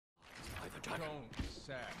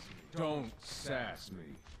Don't sass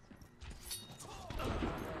me.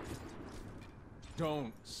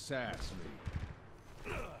 Don't sass me.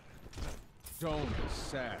 Don't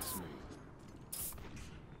sass me.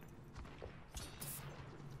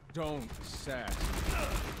 Don't sass me.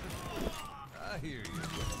 I hear you.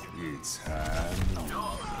 It's time.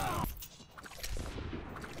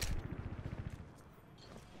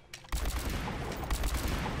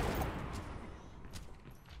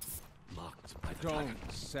 Don't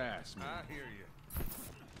sass me. I hear you.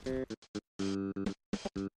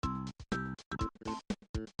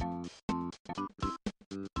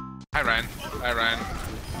 I ran.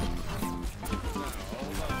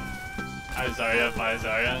 Hi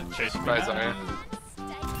Zarya. Chasing Bye, Zarya.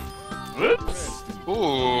 Whoops!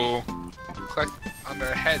 Ooh. Click on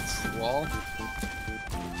their heads, wall.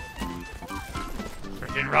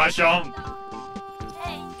 Freaking rush 'em!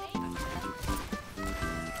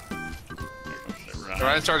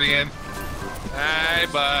 Ryan starting in. Hi,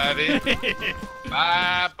 buddy.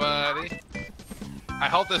 Bye, buddy. I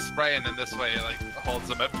hold this spray and then this way like holds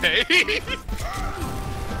them at bay.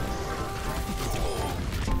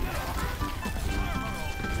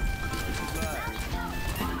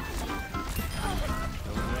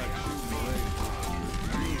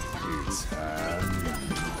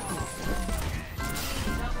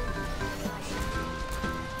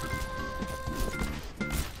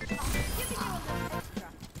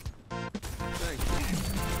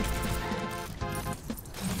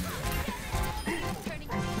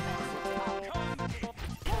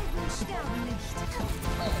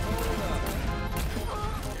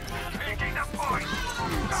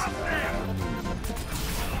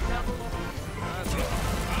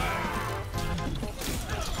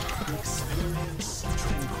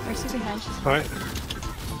 Alright.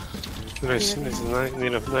 Nice,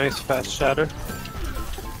 need a nice fast shatter.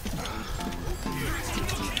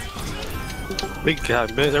 Big god,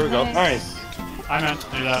 there we go. Nice. I meant to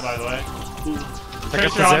do that, by the way. I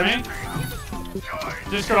got the Zen.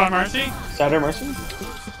 Discord on Mercy. Shatter Mercy?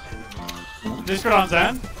 Discord on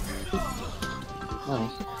Zen.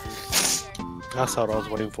 Nice. That's what I was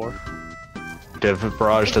waiting for. Div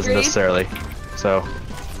barrage doesn't necessarily, so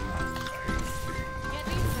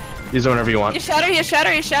use it whenever you want. You shatter.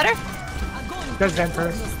 There's Zen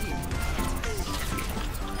first.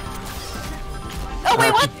 Oh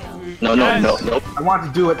wait, what? No. I wanted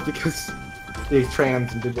to do it because they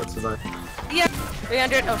trans and did what survive. Yeah,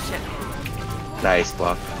 300. Oh shit. Nice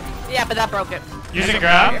block. Yeah, but that broke it. Using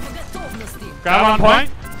grab. Grab on point.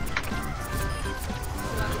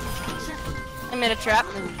 I made a trap.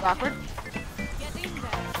 This is awkward.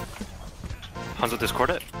 Hanzo discord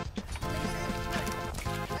it.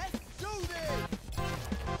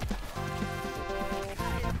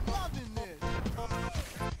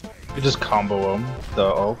 You just combo them, the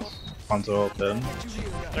ult. Hanzo ult in.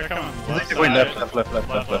 They're coming. Wait, left.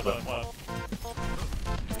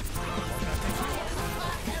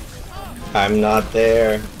 I'm not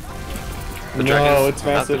there. The No, it's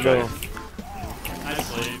massive though.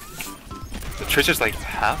 Nice lead. The Tracer's like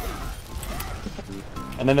half.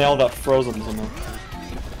 And then they all got frozen somehow.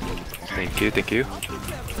 Thank you.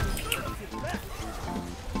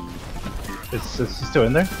 Is he still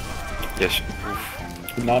in there? Yes.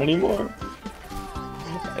 Not anymore.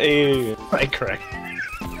 Hey. Correct.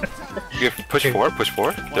 You have push forward.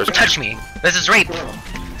 There's Touch me! This is rape!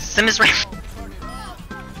 Sim is rape!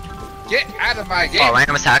 Get out of my game. Oh,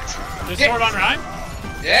 Ryan was hacked. Discord on Ryan.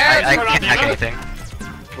 Yeah. I can't hack anything.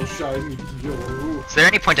 Oh, Is there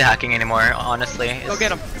any point to hacking anymore, honestly? Go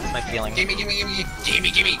get him. That's my feeling. Gimme.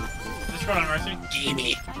 Discord on Mercy.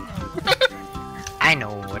 Gimme. I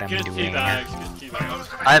know what I'm Good doing. teabags. Good teabags.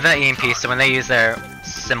 I have an EMP, so when they use their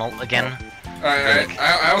simul again... Alright.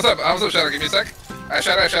 I was up, Shadow. Give me a sec.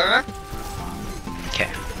 Shadow now. Okay.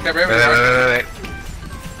 Okay, Wait.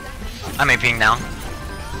 I'm APing now.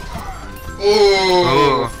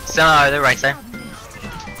 Ooh. Still on the right side.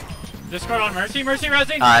 Discord on Mercy. Mercy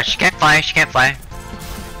resing. She can't fly.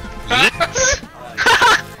 Yeet!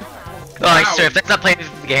 Oh, I swear, if that's not playing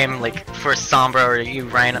the game, like, for Sombra or you,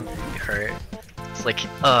 Ryan, I'm hurt. It's like,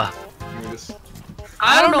 I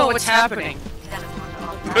don't know what's happening.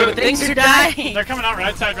 But things are dying. They're coming out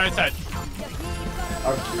right side.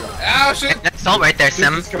 Oh shit! That's all right there,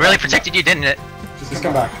 Sim. Really protected you, didn't it? Just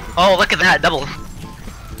come back. Oh, look at that, double.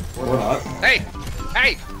 Or not. Hey!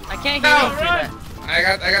 I can't hear you through that.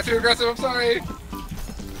 I got too aggressive, I'm sorry.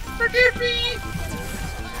 Forgive me!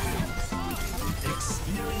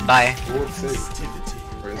 Bye.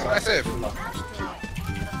 Where's my save?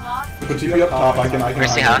 Put TP up top, I can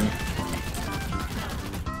Mercy, huh?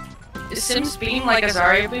 Is Sim's beam like a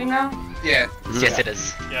Zarya beam now? Yeah. Yes, it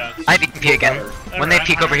is. Yeah. I have EMP again. When they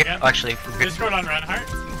peek over here, Again. oh, actually. Discord on Reinhardt.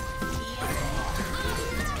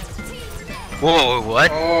 Whoa,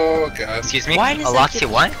 what? Oh god. Excuse me? Why does that Alexia, get-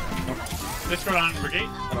 what? Discord on Brigade.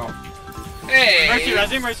 Hey! Mercy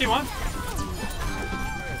Resi, Mercy 1.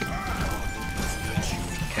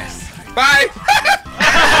 Bye!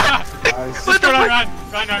 Discord on Ryan.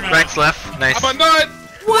 Ryan's left. Nice. I'm a nut!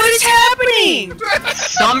 What is happening?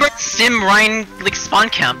 Sombra Sim Ryan like spawn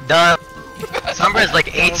camp. Duh. Sombra is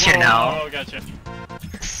like 8 here now. Oh, gotcha.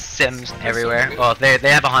 Sims everywhere. Oh, they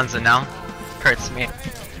have a Hanzo now. Hurts me.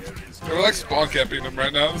 We're like spawn camping them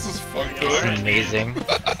right now. This is fucked This up. is amazing.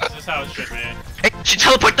 This is how it should be. Hey, should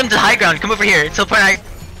teleport them to high ground. Come over here. Teleport high.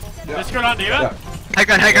 Discord on Diva. High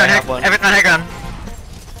ground. I have one. Everyone on high ground.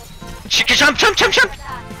 Jump.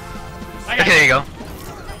 Okay, there you go.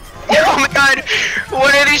 Oh my god!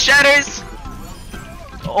 What are these shatters?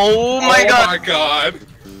 Oh my god! Oh my god.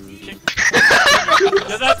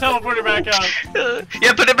 Get that teleporter back up.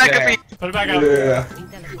 Yeah, put it back up. Put it back up. Yeah.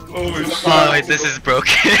 Holy shit. Oh, this is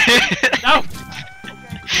broken. No!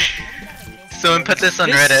 Someone put this on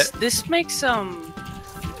Reddit. This makes some.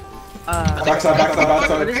 Backside.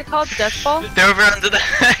 What is it called? Deathball? They're over under the.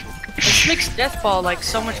 This makes Deathball like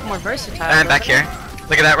so much more versatile. I'm back here.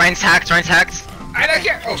 Look at that. Ryan's hacked. I don't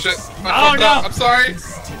care. Oh shit. Oh, no. I'm sorry.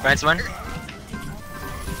 Ryan's one.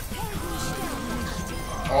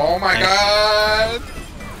 Oh my Nice. god.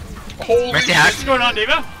 Holy Mercy shit. hacked. Discord on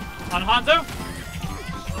Diva. On Hanzo.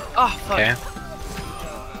 Oh fuck. Okay.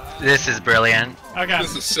 This is brilliant. Okay.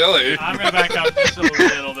 This is silly. I'm gonna back up just a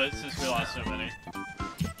little bit since we lost so many.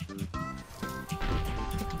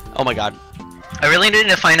 Oh my god. I really need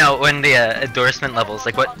to find out when the endorsement levels,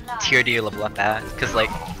 like what tier do you level up at? Cause like,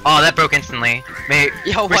 oh that broke instantly.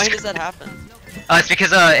 Yo, why does that happen? It's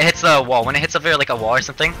because it hits the wall. When it hits over like a wall or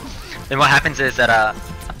something, then what happens is that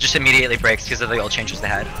just immediately breaks because of the old changes they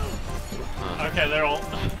had. Okay, they're all.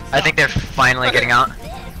 I think they're finally getting out.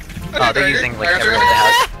 Oh, they're using like everyone they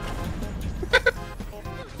have.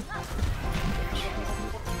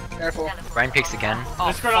 Careful. Ryan peeks again.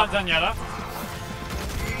 Discord on Zenyatta.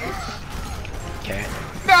 Okay.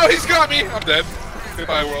 No, he's got me. I'm dead.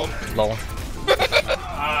 Goodbye, world. Lol.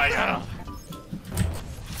 I got him.